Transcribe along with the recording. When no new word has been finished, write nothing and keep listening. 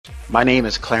My name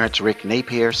is Clarence Rick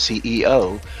Napier,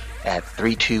 CEO at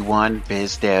 321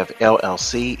 BizDev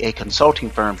LLC, a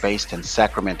consulting firm based in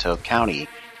Sacramento County,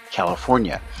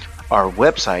 California. Our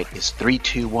website is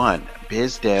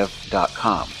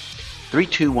 321bizdev.com.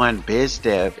 321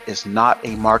 BizDev is not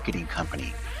a marketing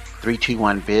company.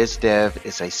 321 BizDev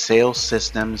is a sales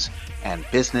systems and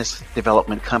business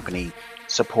development company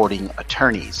supporting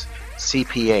attorneys,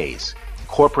 CPAs,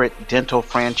 corporate dental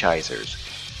franchisors,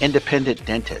 independent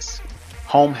dentists,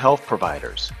 home health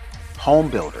providers, home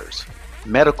builders,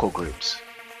 medical groups,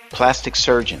 plastic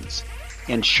surgeons,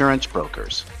 insurance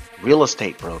brokers, real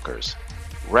estate brokers,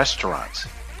 restaurants,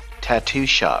 tattoo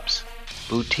shops,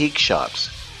 boutique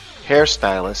shops,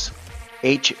 hairstylists,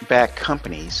 HVAC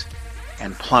companies,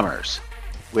 and plumbers.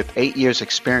 With 8 years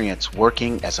experience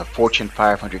working as a Fortune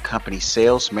 500 company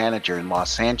sales manager in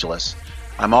Los Angeles,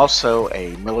 I'm also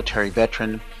a military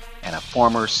veteran and a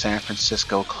former San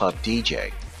Francisco club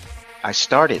DJ. I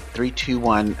started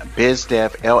 321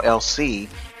 BizDev LLC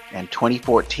in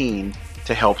 2014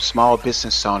 to help small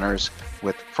business owners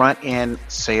with front-end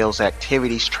sales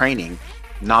activities training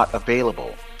not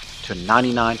available to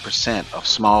 99% of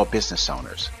small business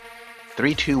owners.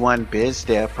 321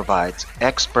 BizDev provides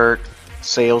expert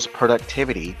sales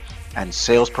productivity and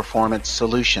sales performance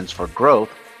solutions for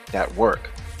growth that work.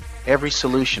 Every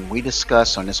solution we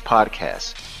discuss on this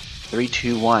podcast,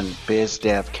 321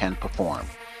 BizDev can perform.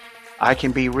 I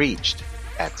can be reached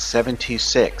at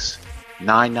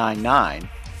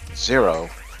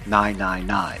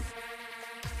 726-999-0999.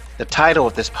 The title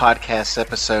of this podcast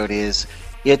episode is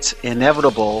It's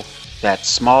Inevitable That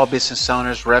Small Business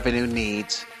Owners' Revenue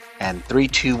Needs and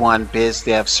 321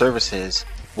 BizDev Services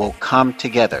Will Come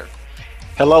Together.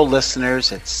 Hello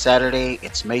listeners, it's Saturday,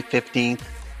 it's May 15th,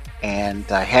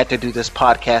 and I had to do this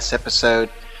podcast episode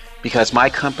because my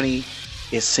company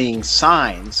is seeing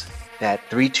signs that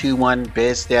 321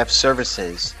 BizDev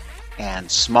Services and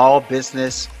small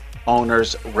business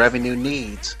owners' revenue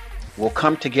needs will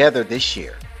come together this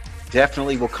year.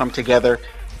 Definitely will come together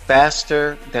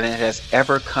faster than it has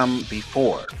ever come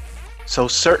before. So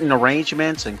certain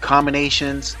arrangements and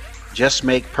combinations just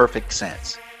make perfect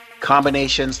sense.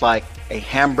 Combinations like a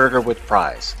hamburger with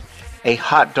fries, a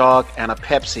hot dog and a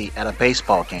Pepsi at a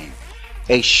baseball game,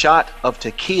 a shot of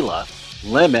tequila,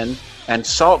 lemon, and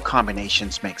salt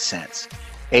combinations make sense.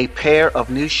 A pair of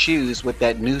new shoes with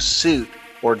that new suit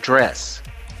or dress,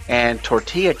 and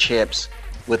tortilla chips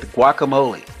with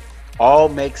guacamole all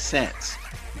make sense.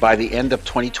 By the end of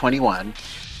 2021,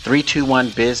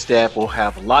 321 BizDev will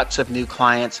have lots of new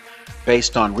clients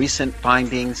based on recent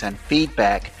findings and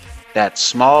feedback that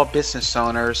small business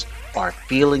owners are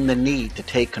feeling the need to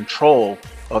take control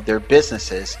of their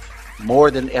businesses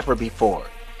more than ever before.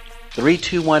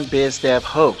 321 BizDev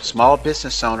hopes small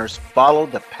business owners follow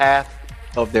the path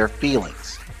of their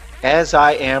feelings. As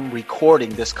I am recording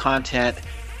this content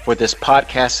for this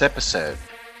podcast episode,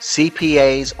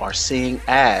 CPAs are seeing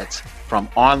ads from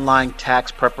online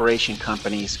tax preparation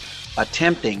companies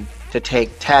attempting to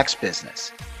take tax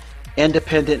business.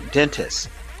 Independent dentists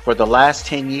for the last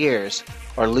 10 years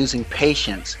are losing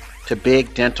patients to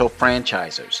big dental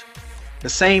franchisors. The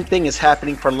same thing is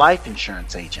happening for life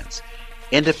insurance agents.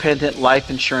 Independent life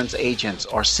insurance agents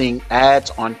are seeing ads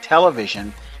on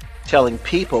television telling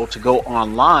people to go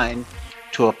online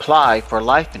to apply for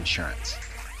life insurance.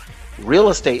 Real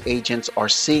estate agents are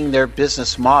seeing their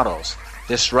business models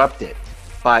disrupted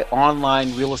by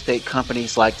online real estate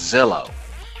companies like Zillow.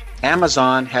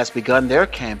 Amazon has begun their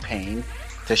campaign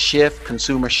to shift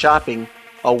consumer shopping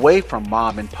away from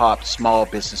mom and pop small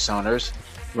business owners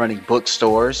running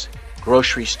bookstores,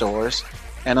 grocery stores,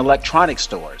 and electronic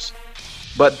stores.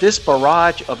 But this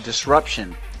barrage of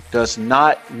disruption does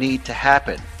not need to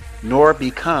happen, nor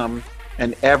become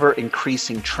an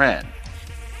ever-increasing trend.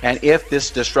 And if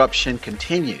this disruption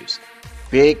continues,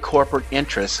 big corporate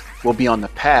interests will be on the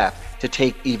path to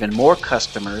take even more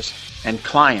customers and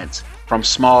clients from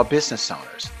small business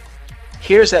owners.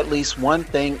 Here's at least one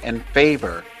thing in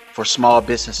favor for small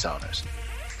business owners.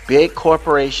 Big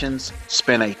corporations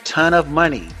spend a ton of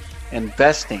money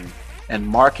investing in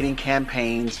marketing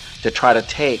campaigns to try to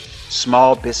take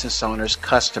small business owners'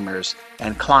 customers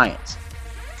and clients.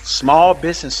 Small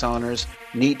business owners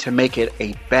need to make it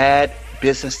a bad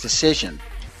business decision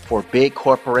for big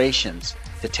corporations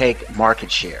to take market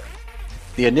share.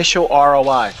 The initial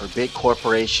ROI for big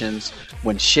corporations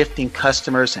when shifting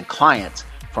customers and clients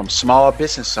from small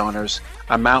business owners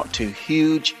amount to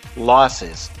huge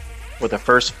losses for the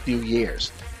first few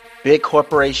years. Big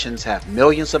corporations have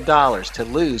millions of dollars to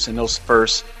lose in those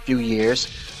first few years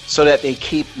so that they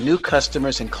keep new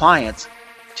customers and clients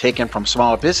taken from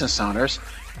small business owners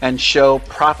and show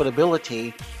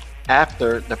profitability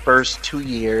after the first 2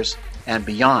 years and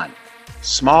beyond.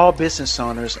 Small business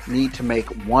owners need to make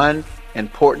one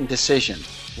important decision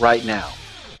right now.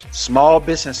 Small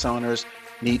business owners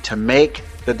need to make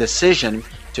the decision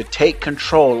to take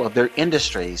control of their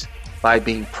industries by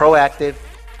being proactive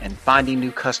and finding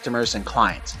new customers and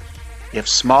clients. If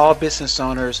small business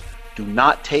owners do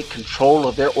not take control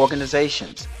of their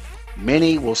organizations,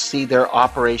 many will see their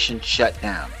operations shut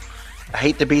down. I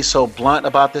hate to be so blunt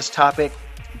about this topic,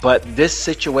 but this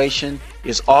situation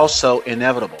is also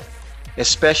inevitable,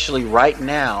 especially right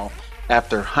now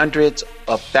after hundreds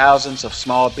of thousands of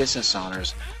small business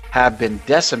owners have been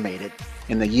decimated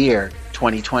in the year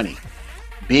 2020.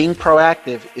 Being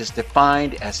proactive is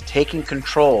defined as taking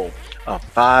control of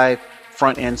 5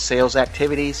 front-end sales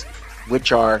activities,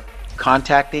 which are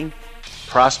contacting,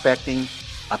 prospecting,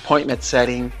 appointment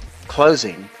setting,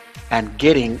 closing, and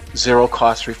getting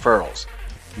zero-cost referrals.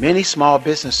 Many small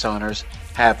business owners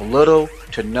have little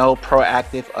to no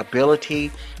proactive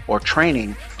ability or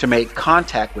training to make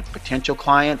contact with potential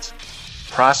clients,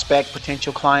 prospect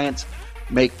potential clients,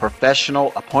 make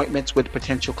professional appointments with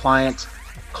potential clients,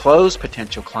 close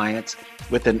potential clients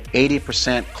with an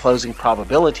 80% closing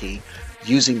probability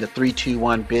using the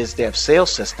 3-2-1 BizDev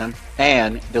sales system,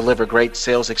 and deliver great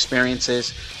sales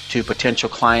experiences to potential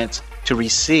clients to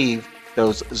receive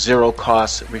those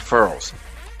zero-cost referrals.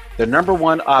 The number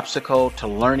one obstacle to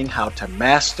learning how to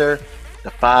master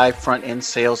the 5 front-end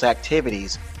sales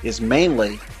activities is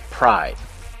mainly pride.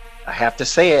 I have to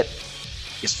say it,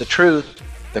 it's the truth.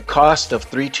 The cost of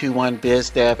 3-2-1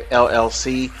 BizDev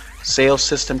LLC sales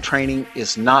system training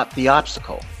is not the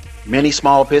obstacle. Many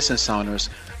small business owners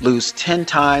lose 10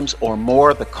 times or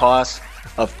more the cost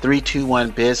of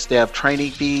 3-2-1 BizDev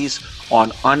training fees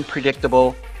on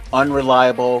unpredictable,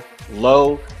 unreliable,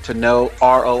 low to no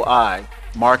ROI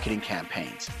marketing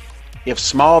campaigns. If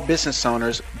small business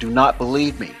owners do not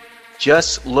believe me,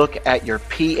 just look at your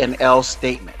P&L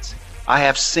statements. I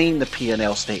have seen the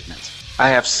P&L statements. I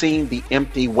have seen the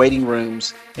empty waiting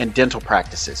rooms in dental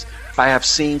practices. I have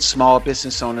seen small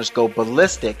business owners go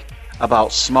ballistic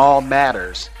about small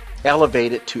matters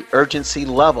elevated to urgency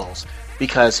levels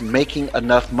because making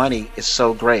enough money is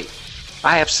so great.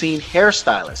 I have seen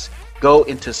hairstylists go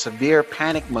into severe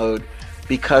panic mode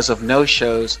because of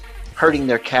no-shows hurting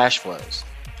their cash flows.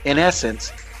 In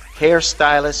essence,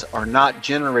 hairstylists are not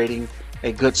generating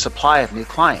a good supply of new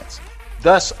clients.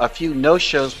 Thus, a few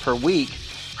no-shows per week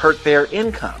hurt their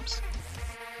incomes.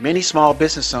 Many small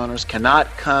business owners cannot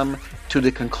come to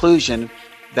the conclusion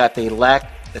that they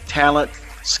lack the talent,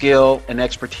 skill, and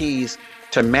expertise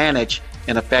to manage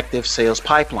an effective sales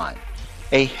pipeline.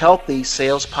 A healthy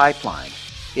sales pipeline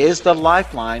is the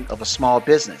lifeline of a small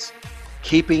business.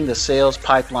 Keeping the sales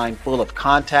pipeline full of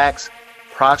contacts,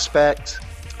 prospects,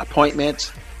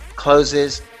 appointments,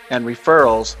 closes, and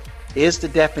referrals is the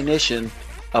definition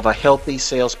of a healthy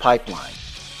sales pipeline.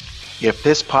 If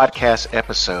this podcast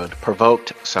episode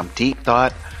provoked some deep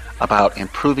thought about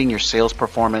improving your sales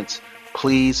performance,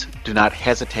 please do not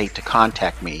hesitate to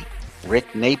contact me,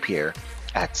 Rick Napier,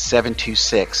 at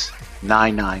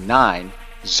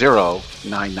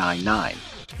 726-999-0999.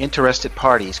 Interested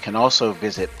parties can also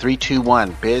visit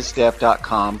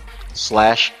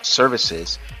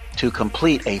 321bizdev.com/services to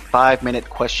complete a 5-minute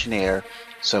questionnaire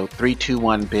so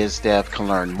 321 BizDev can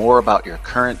learn more about your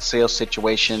current sales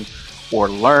situation or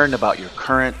learn about your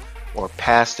current or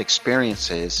past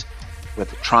experiences with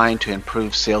trying to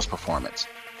improve sales performance.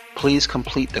 Please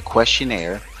complete the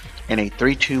questionnaire and a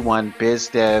 321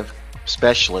 BizDev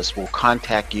specialist will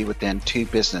contact you within 2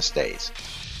 business days.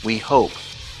 We hope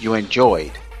you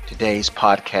enjoyed today's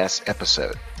podcast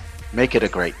episode. Make it a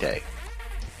great day.